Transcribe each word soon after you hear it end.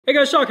Hey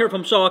guys, Sak here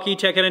from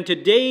sakitech, and in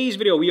today's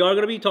video we are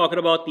going to be talking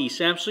about the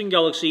Samsung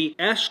Galaxy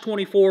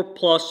S24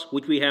 Plus,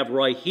 which we have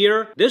right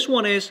here. This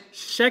one is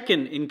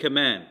second in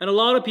command, and a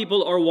lot of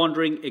people are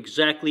wondering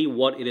exactly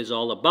what it is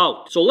all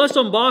about. So let's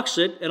unbox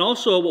it, and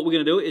also what we're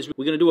going to do is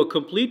we're going to do a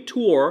complete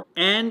tour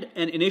and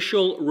an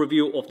initial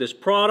review of this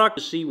product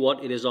to see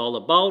what it is all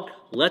about.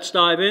 Let's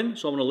dive in.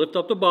 So I'm going to lift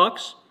up the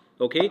box,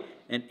 okay,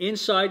 and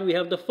inside we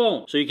have the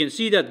phone. So you can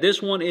see that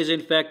this one is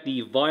in fact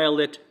the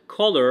violet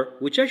color,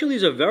 which actually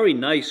is a very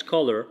nice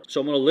color. So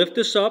I'm going to lift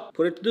this up,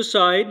 put it to the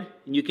side,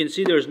 and you can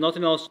see there's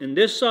nothing else in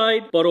this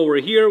side. But over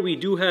here we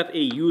do have a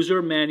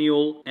user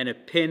manual and a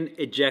pin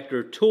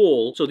ejector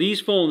tool. So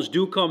these phones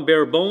do come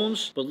bare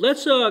bones, but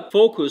let's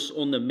focus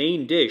on the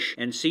main dish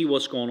and see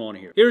what's going on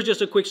here. Here's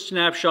just a quick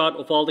snapshot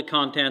of all the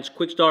contents: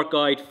 quick start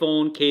guide,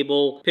 phone,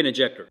 cable, pin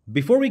ejector.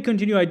 Before we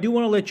continue, I do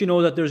want to let you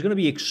know that there's going to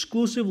be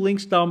exclusive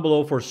links down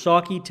below for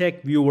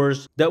sakitech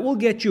viewers that will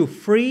get you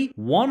free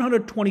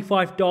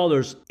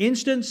 $125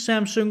 instant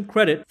Samsung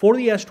credit for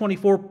the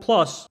S24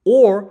 Plus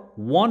or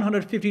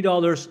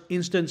 $150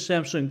 instant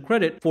Samsung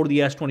credit for the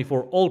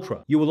S24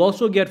 Ultra. You will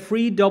also get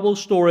free double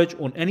storage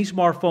on any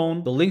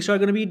smartphone. The links are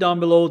going to be down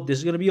below. This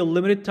is going to be a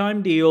limited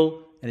time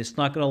deal, and it's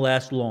not going to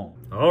last long.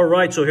 All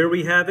right, so here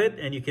we have it,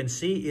 and you can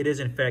see it is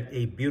in fact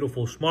a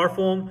beautiful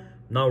smartphone.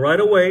 Now right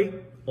away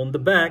on the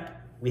back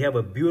we have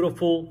a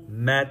beautiful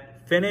matte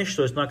finish,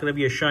 so it's not going to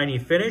be a shiny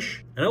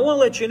finish. And I want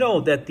to let you know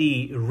that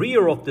the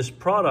rear of this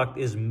product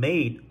is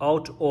made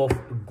out of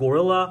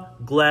Gorilla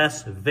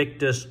Glass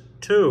Victus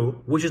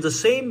 2, which is the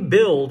same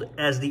build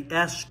as the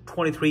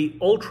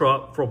S23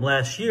 Ultra from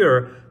last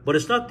year, but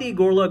it's not the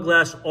Gorilla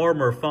Glass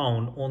armor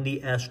found on the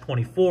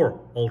S24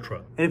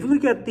 Ultra. And if you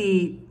look at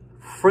the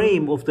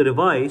frame of the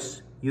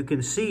device, you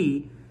can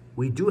see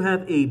we do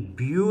have a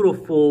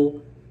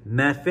beautiful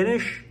matte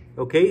finish.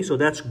 Okay, so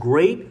that's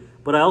great.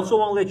 But I also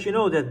want to let you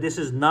know that this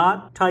is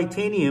not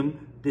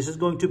titanium. This is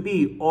going to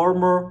be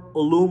Armor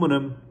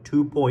Aluminum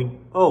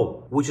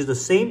 2.0, which is the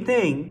same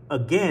thing,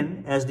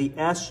 again, as the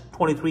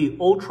S23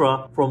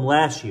 Ultra from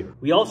last year.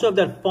 We also have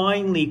that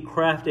finely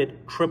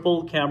crafted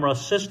triple camera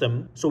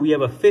system. So we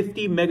have a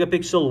 50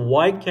 megapixel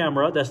wide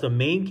camera, that's the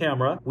main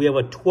camera. We have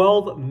a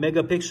 12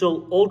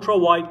 megapixel ultra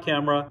wide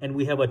camera, and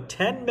we have a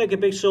 10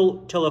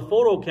 megapixel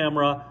telephoto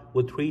camera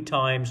with 3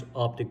 times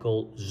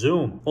optical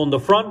zoom. On the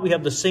front, we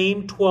have the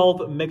same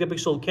 12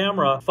 megapixel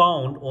camera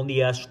found on the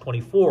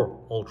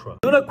S24 Ultra.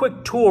 Doing a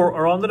quick tour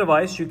around the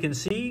device, you can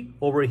see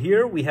over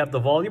here we have the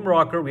volume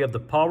rocker, we have the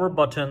power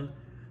button.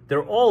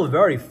 They're all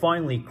very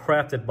finely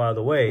crafted, by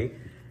the way.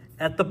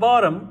 At the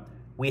bottom,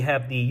 we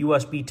have the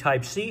USB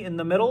Type-C in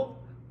the middle.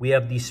 We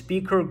have the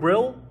speaker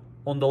grill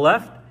on the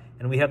left,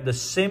 and we have the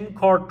SIM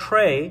card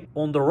tray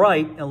on the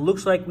right. And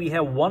looks like we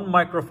have one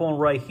microphone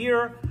right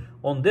here.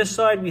 On this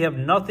side, we have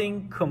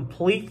nothing,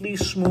 completely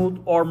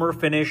smooth armor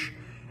finish.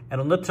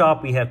 And on the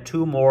top, we have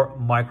 2 more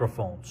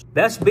microphones.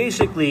 That's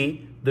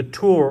basically the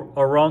tour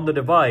around the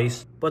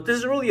device. But this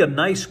is really a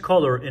nice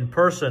color in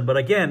person. But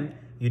again,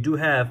 you do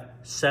have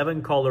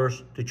 7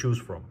 colors to choose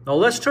from. Now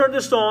let's turn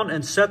this on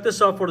and set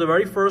this up for the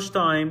very first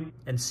time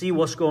and see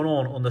what's going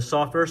on the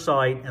software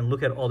side and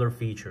look at other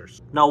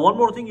features. Now one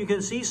more thing you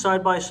can see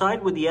side by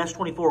side with the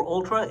S24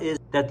 Ultra is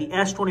that the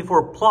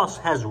S24 Plus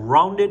has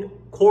rounded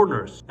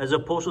corners as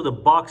opposed to the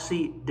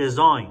boxy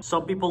design.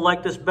 Some people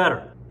like this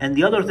better. And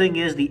the other thing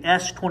is the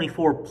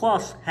S24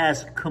 Plus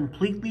has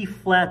completely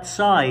flat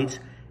sides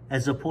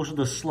as opposed to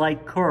the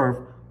slight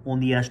curve on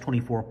the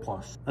S24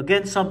 Plus.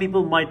 Again, some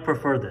people might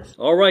prefer this.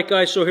 All right,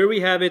 guys, so here we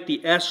have it,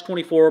 the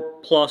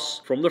S24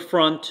 Plus from the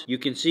front. You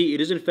can see it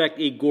is in fact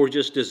a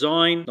gorgeous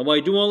design. Now, I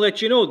do want to let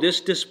you know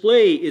this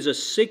display is a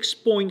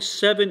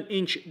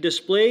 6.7-inch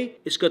display.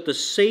 It's got the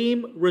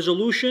same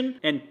resolution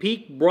and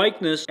peak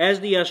brightness as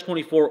the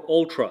S24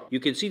 Ultra. You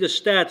can see the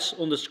stats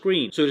on the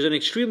screen. So it's an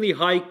extremely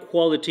high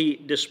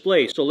quality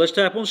display. So let's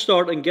tap on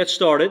start and get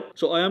started.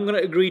 So I am going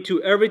to agree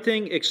to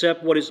everything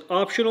except what is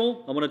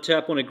optional. I'm going to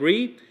tap on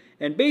agree.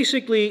 And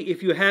basically,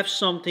 if you have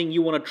something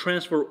you want to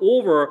transfer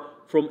over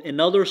from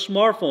another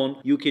smartphone,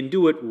 you can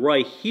do it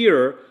right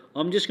here.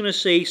 I'm just going to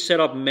say set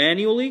up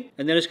manually,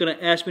 and then it's going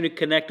to ask me to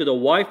connect to the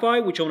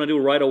Wi-Fi, which I'm going to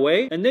do right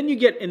away. And then you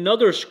get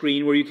another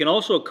screen where you can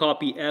also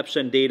copy apps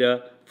and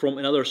data from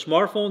another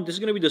smartphone. This is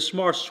going to be the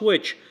smart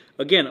switch.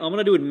 Again, I'm going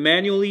to do it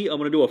manually. I'm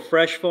going to do a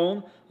fresh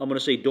phone. I'm going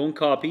to say don't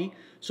copy.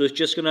 So it's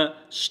just going to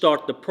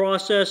start the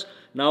process.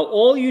 Now,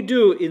 all you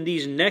do in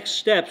these next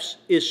steps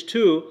is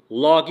to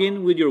log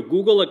in with your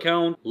Google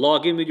account,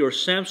 log in with your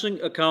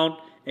Samsung account,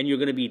 and you're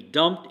going to be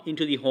dumped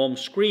into the home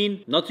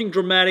screen. Nothing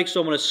dramatic,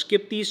 so I'm going to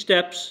skip these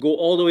steps, go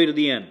all the way to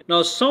the end.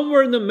 Now,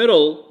 somewhere in the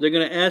middle, they're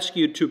going to ask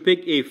you to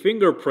pick a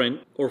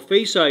fingerprint or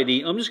Face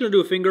ID. I'm just going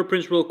to do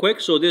fingerprints real quick.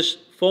 So this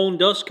phone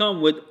does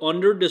come with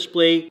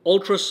under-display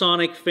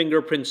ultrasonic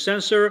fingerprint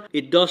sensor.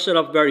 It does set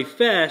up very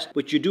fast,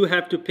 but you do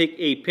have to pick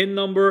a PIN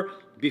number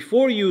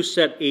before you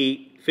set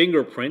a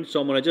fingerprint.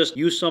 So I'm going to just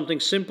use something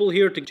simple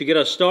here to get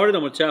us started.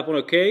 I'm going to tap on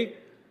OK.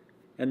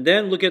 And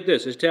then look at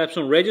this. It taps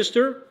on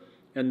register.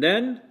 And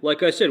then,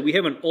 like I said, we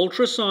have an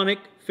ultrasonic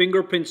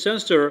fingerprint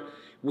sensor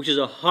which is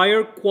a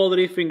higher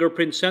quality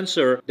fingerprint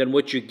sensor than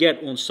what you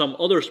get on some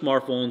other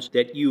smartphones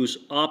that use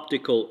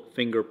optical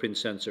fingerprint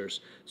sensors.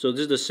 So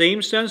this is the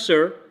same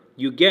sensor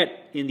you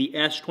get in the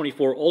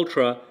S24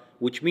 Ultra,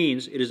 which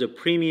means it is a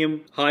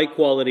premium high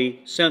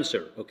quality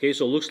sensor. Okay,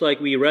 so it looks like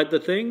we read the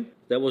thing.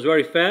 That was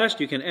very fast.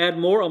 You can add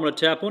more. I'm going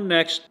to tap on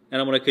next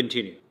and I'm going to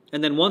continue.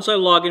 And then once I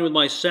log in with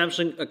my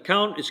Samsung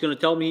account, it's going to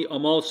tell me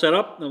I'm all set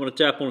up. I'm going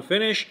to tap on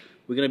finish.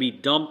 We're going to be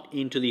dumped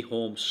into the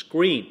home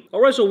screen.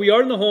 Alright, so we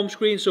are in the home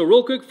screen. So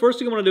real quick, first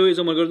thing I'm going to do is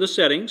I'm going to go to the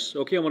settings.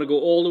 Okay, I'm going to go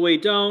all the way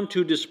down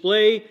to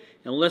display.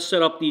 And let's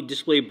set up the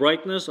display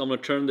brightness. I'm going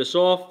to turn this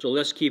off. So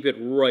let's keep it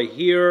right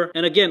here.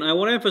 And again, I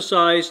want to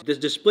emphasize this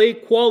display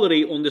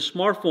quality on the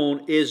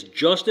smartphone is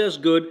just as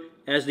good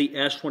as the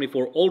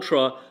S24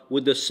 Ultra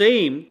with the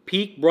same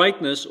peak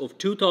brightness of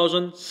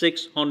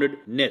 2600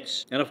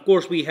 nits. And of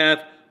course, we have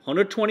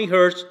 120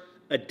 Hz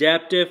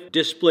adaptive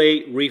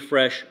display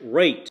refresh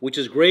rate, which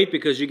is great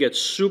because you get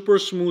super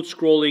smooth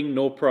scrolling,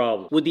 no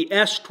problem. With the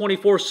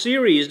S24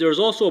 series, there's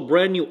also a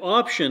brand new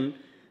option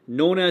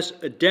known as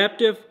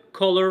adaptive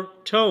color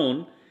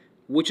tone,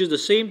 which is the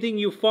same thing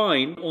you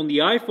find on the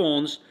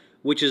iPhones,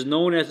 which is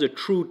known as the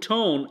True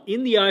Tone.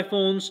 In the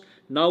iPhones,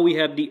 now we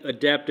have the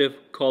adaptive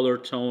color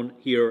tone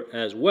here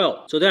as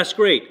well. So that's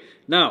great.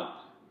 Now,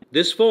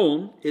 this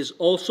phone is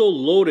also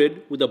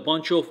loaded with a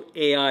bunch of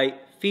AI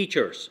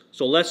features.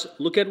 So let's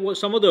look at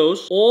some of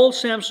those. All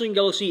Samsung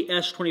Galaxy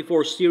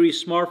S24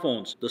 series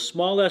smartphones, the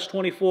small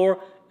S24,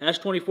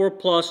 S24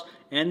 Plus,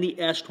 and the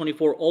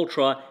S24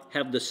 Ultra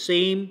have the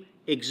same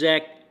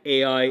exact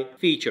AI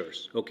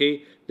features,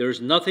 okay?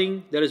 There's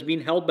nothing that has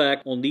been held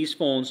back on these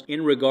phones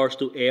in regards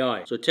to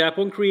AI. So tap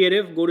on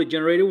Creative, go to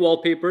Generated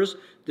Wallpapers.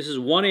 This is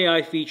one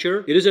AI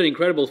feature. It is an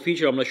incredible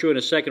feature. I'm going to show you in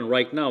a second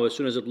right now as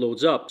soon as it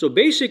loads up. So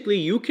basically,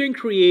 you can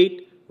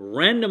create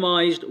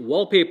randomized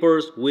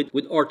wallpapers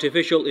with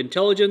artificial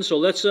intelligence. So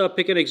let's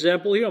pick an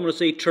example here. I'm going to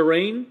say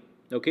terrain.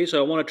 Okay, so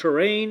I want a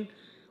terrain.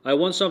 I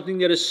want something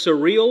that is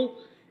surreal.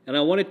 And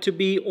I want it to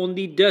be on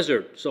the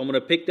desert. So I'm going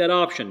to pick that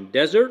option,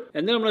 desert.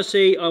 And then I'm going to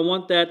say I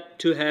want that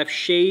to have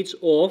shades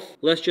of,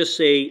 let's just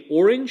say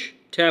orange.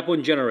 Tap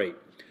on generate.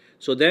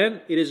 So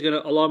then it is going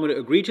to allow me to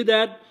agree to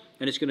that.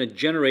 And it's going to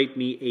generate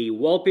me a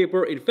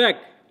wallpaper. In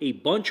fact, a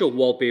bunch of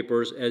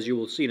wallpapers, as you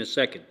will see in a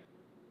second.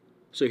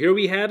 So here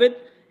we have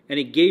it. And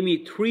it gave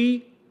me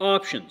 3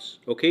 options.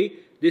 Okay,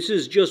 this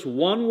is just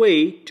one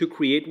way to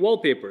create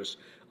wallpapers.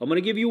 I'm going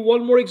to give you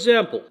one more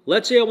example.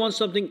 Let's say I want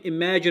something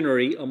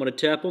imaginary. I'm going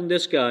to tap on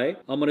this guy.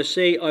 I'm going to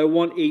say I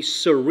want a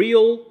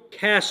surreal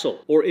castle.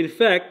 Or in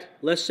fact,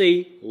 let's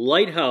say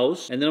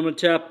lighthouse. And then I'm going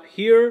to tap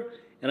here.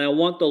 And I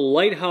want the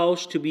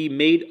lighthouse to be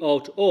made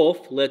out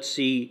of, let's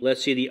see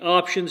the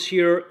options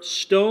here,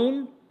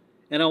 stone.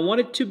 And I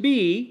want it to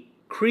be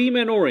cream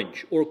and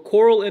orange or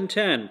coral and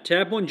tan.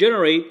 Tap on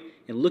generate.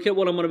 And look at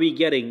what I'm going to be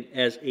getting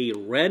as a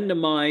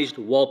randomized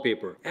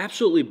wallpaper.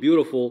 Absolutely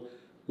beautiful.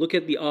 Look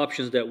at the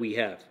options that we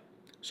have.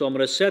 So I'm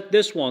going to set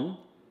this one.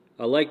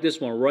 I like this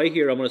one right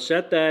here. I'm going to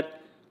set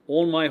that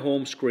on my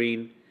home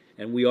screen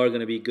and we are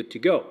going to be good to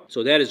go.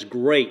 So that is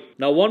great.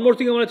 Now one more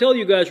thing I want to tell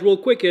you guys real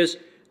quick is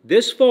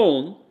this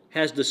phone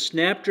has the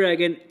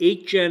Snapdragon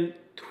 8 Gen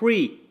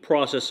 3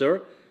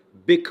 processor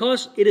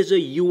because it is a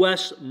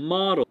US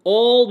model.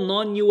 All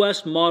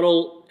non-US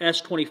model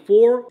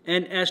S24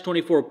 and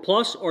S24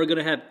 Plus are going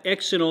to have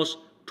Exynos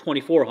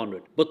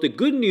 2400. But the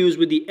good news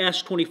with the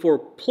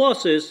S24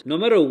 Plus is no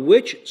matter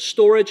which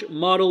storage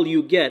model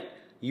you get,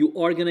 you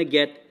are going to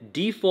get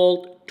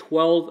default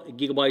 12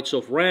 gigabytes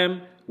of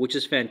RAM, which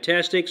is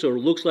fantastic. So it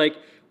looks like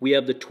we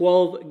have the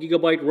 12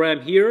 gigabyte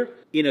RAM here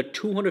in a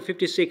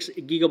 256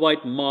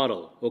 gigabyte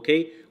model.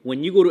 Okay,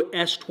 when you go to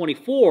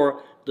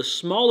S24, the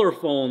smaller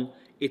phone,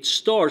 it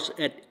starts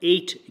at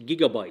 8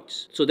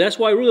 gigabytes. So that's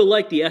why I really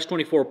like the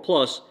S24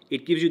 Plus.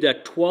 It gives you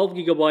that 12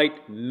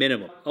 gigabyte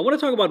minimum. I want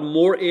to talk about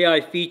more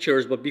AI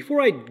features, but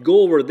before I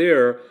go over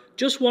there,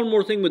 just one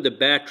more thing with the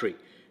battery.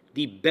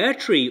 The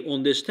battery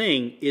on this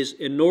thing is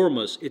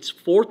enormous. It's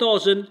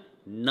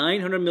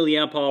 4,900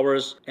 milliamp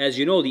hours. As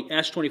you know, the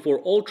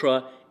S24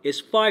 Ultra is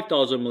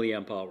 5,000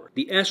 milliamp hours.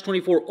 The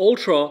S24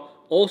 Ultra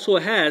also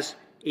has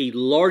a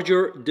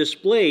larger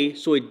display,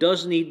 so it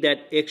does need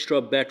that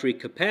extra battery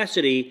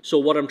capacity. So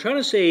what I'm trying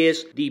to say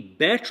is the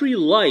battery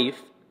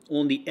life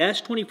on the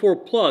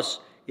S24 Plus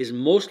is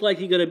most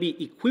likely going to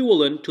be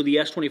equivalent to the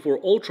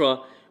S24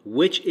 Ultra,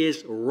 which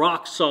is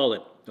rock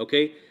solid.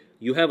 Okay,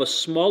 you have a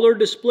smaller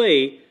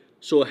display,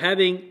 so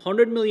having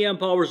 100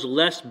 milliamp hours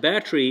less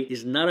battery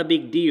is not a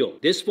big deal.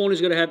 This phone is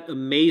going to have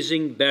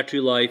amazing battery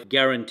life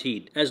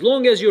guaranteed, as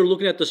long as you're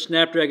looking at the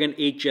Snapdragon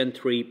 8 Gen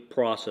 3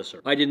 processor.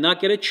 I did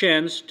not get a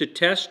chance to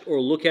test or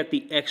look at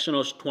the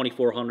Exynos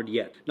 2400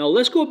 yet. Now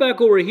let's go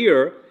back over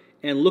here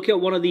and look at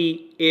one of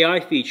the AI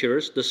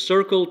features, the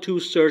Circle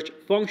to Search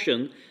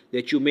function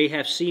that you may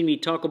have seen me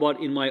talk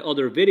about in my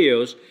other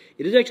videos.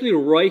 It is actually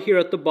right here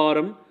at the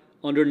bottom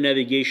under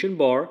navigation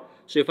bar.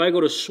 So if I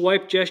go to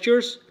swipe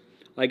gestures,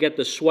 I get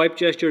the swipe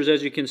gestures,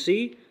 as you can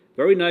see,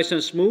 very nice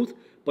and smooth,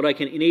 but I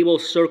can enable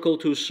Circle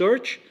to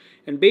Search,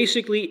 and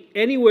basically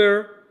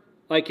anywhere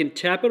I can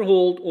tap and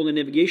hold on the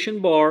navigation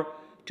bar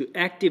to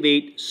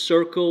activate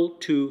circle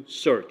to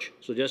search.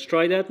 So just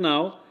try that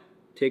now.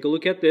 Take a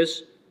look at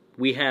this.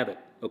 We have it,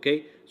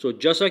 okay? So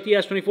just like the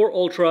S24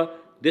 Ultra,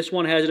 this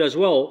one has it as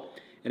well.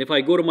 And if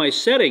I go to my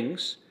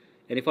settings,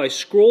 and if I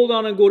scroll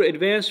down and go to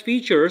advanced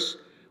features,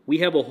 we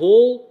have a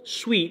whole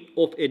suite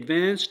of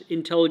advanced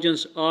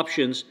intelligence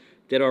options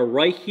that are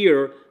right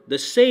here, the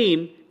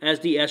same as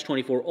the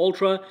S24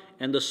 Ultra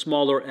and the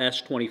smaller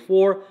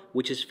S24,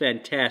 which is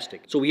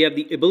fantastic. So we have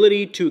the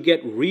ability to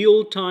get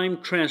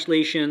real-time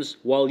translations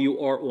while you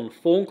are on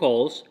phone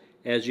calls.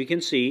 As you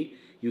can see,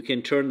 you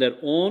can turn that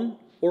on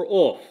or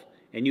off,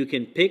 and you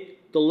can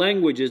pick the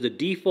languages, the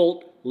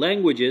default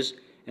languages,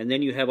 and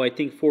then you have, I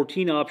think,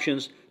 14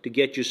 options to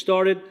get you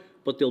started,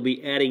 but they'll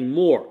be adding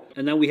more.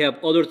 And then we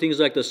have other things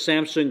like the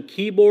Samsung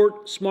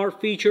keyboard smart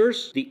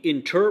features, the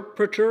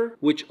interpreter,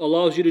 which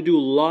allows you to do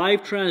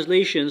live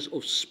translations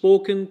of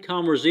spoken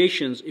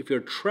conversations if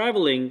you're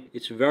traveling.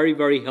 It's very,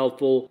 very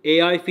helpful.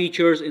 AI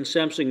features in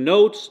Samsung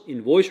Notes,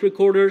 in voice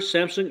recorders,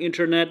 Samsung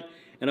Internet,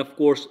 and of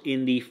course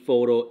in the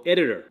photo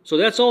editor. So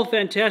that's all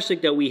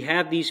fantastic that we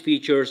have these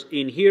features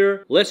in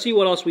here. Let's see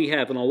what else we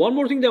have. Now, one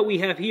more thing that we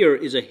have here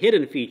is a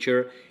hidden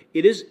feature.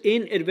 It is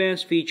in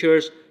advanced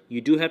features. You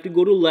do have to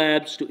go to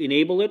labs to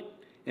enable it,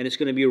 and it's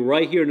going to be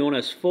right here, known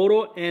as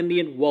photo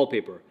ambient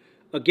wallpaper.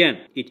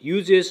 Again, it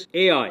uses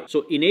AI.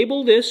 So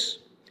enable this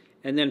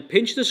and then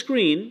pinch the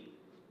screen.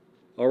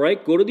 All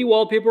right, go to the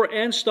wallpaper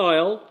and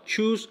style,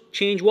 choose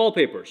change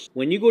wallpapers.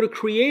 When you go to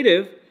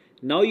creative,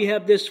 now you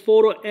have this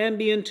photo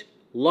ambient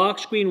lock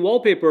screen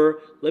wallpaper.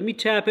 Let me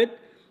tap it,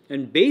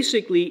 and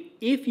basically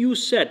if you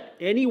set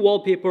any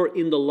wallpaper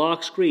in the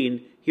lock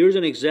screen, here's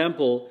an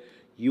example,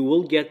 you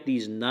will get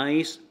these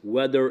nice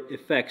weather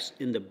effects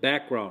in the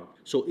background.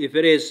 So if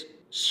it is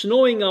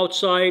snowing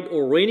outside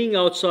or raining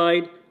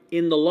outside,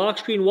 in the lock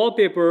screen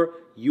wallpaper,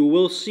 you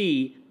will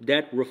see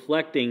that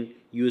reflecting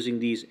using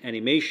these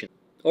animations.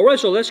 All right,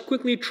 so let's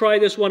quickly try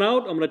this one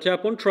out. I'm going to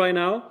tap on try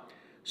now.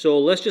 So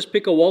let's just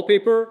pick a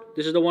wallpaper.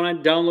 This is the one I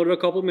downloaded a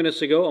couple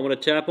minutes ago. I'm going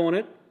to tap on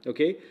it.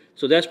 Okay,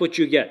 so that's what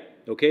you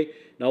get. Okay,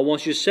 now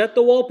once you set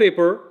the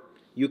wallpaper,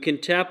 you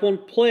can tap on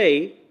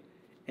play.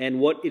 And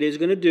what it is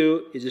going to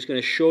do is it's going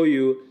to show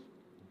you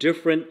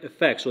different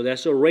effects. So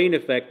that's a rain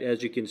effect,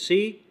 as you can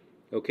see,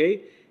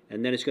 okay?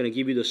 And then it's going to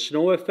give you the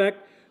snow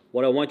effect.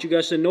 What I want you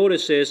guys to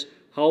notice is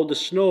how the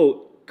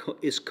snow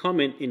is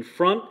coming in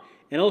front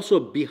and also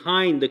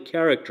behind the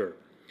character.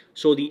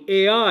 So the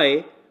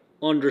AI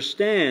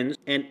understands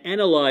and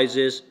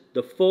analyzes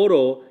the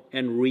photo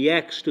and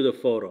reacts to the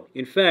photo.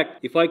 In fact,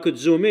 if I could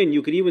zoom in,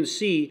 you could even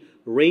see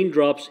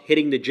raindrops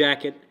hitting the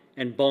jacket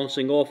and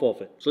bouncing off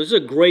of it. So this is a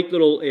great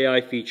little AI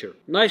feature.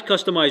 Nice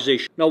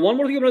customization. Now, one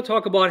more thing I'm going to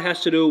talk about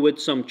has to do with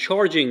some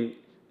charging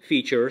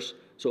features.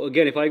 So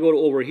again, if I go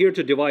over here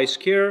to device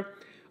care,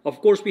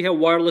 of course we have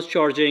wireless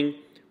charging.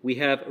 We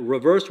have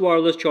reverse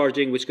wireless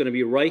charging, which is going to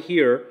be right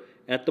here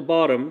at the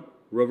bottom.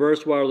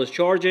 Reverse wireless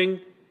charging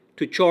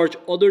to charge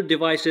other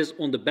devices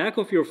on the back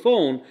of your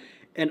phone.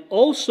 And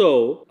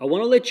also, I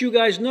want to let you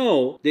guys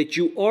know that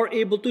you are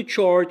able to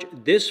charge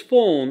this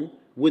phone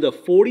with a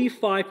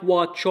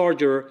 45-watt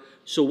charger.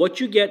 So what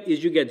you get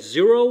is you get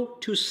 0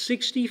 to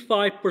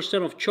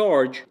 65% of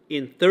charge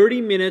in 30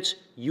 minutes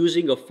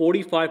using a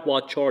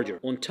 45-watt charger.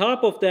 On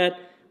top of that,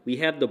 we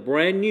have the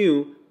brand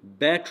new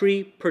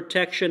battery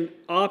protection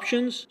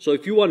options. So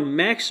if you want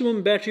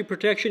maximum battery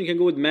protection, you can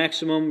go with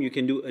maximum, you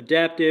can do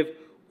adaptive,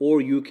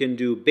 or you can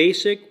do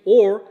basic.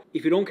 Or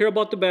if you don't care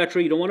about the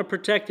battery, you don't want to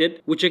protect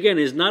it, which again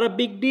is not a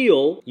big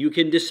deal, you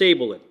can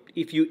disable it.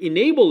 If you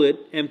enable it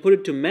and put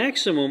it to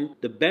maximum,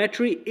 the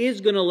battery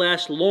is going to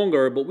last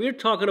longer, but we're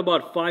talking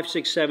about 5,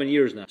 6, 7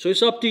 years now. So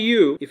it's up to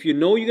you. If you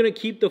know you're going to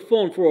keep the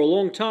phone for a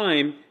long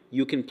time,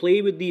 you can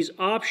play with these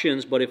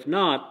options, but if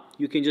not,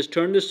 you can just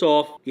turn this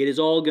off. It is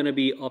all going to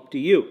be up to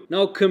you.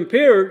 Now,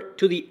 compared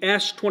to the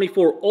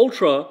S24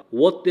 Ultra,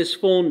 what this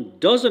phone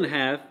doesn't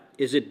have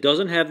is it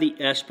doesn't have the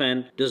S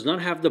Pen, does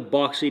not have the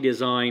boxy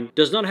design,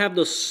 does not have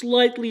the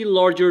slightly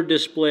larger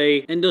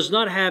display, and does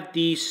not have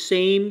the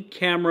same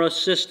camera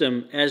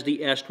system as the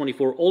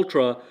S24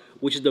 Ultra,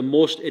 which is the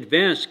most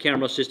advanced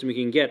camera system you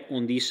can get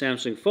on these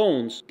Samsung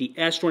phones. The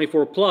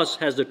S24 Plus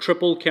has the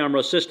triple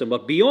camera system,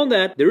 but beyond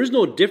that, there is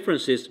no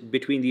differences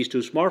between these two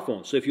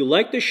smartphones. So if you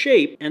like the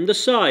shape and the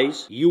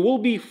size, you will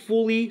be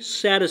fully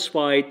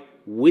satisfied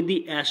with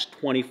the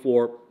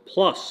S24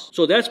 Plus.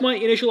 So that's my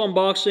initial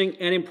unboxing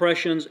and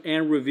impressions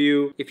and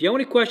review. If you have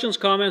any questions,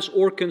 comments,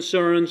 or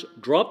concerns,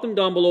 drop them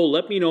down below.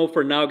 Let me know.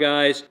 For now,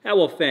 guys, have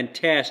a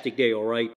fantastic day, all right?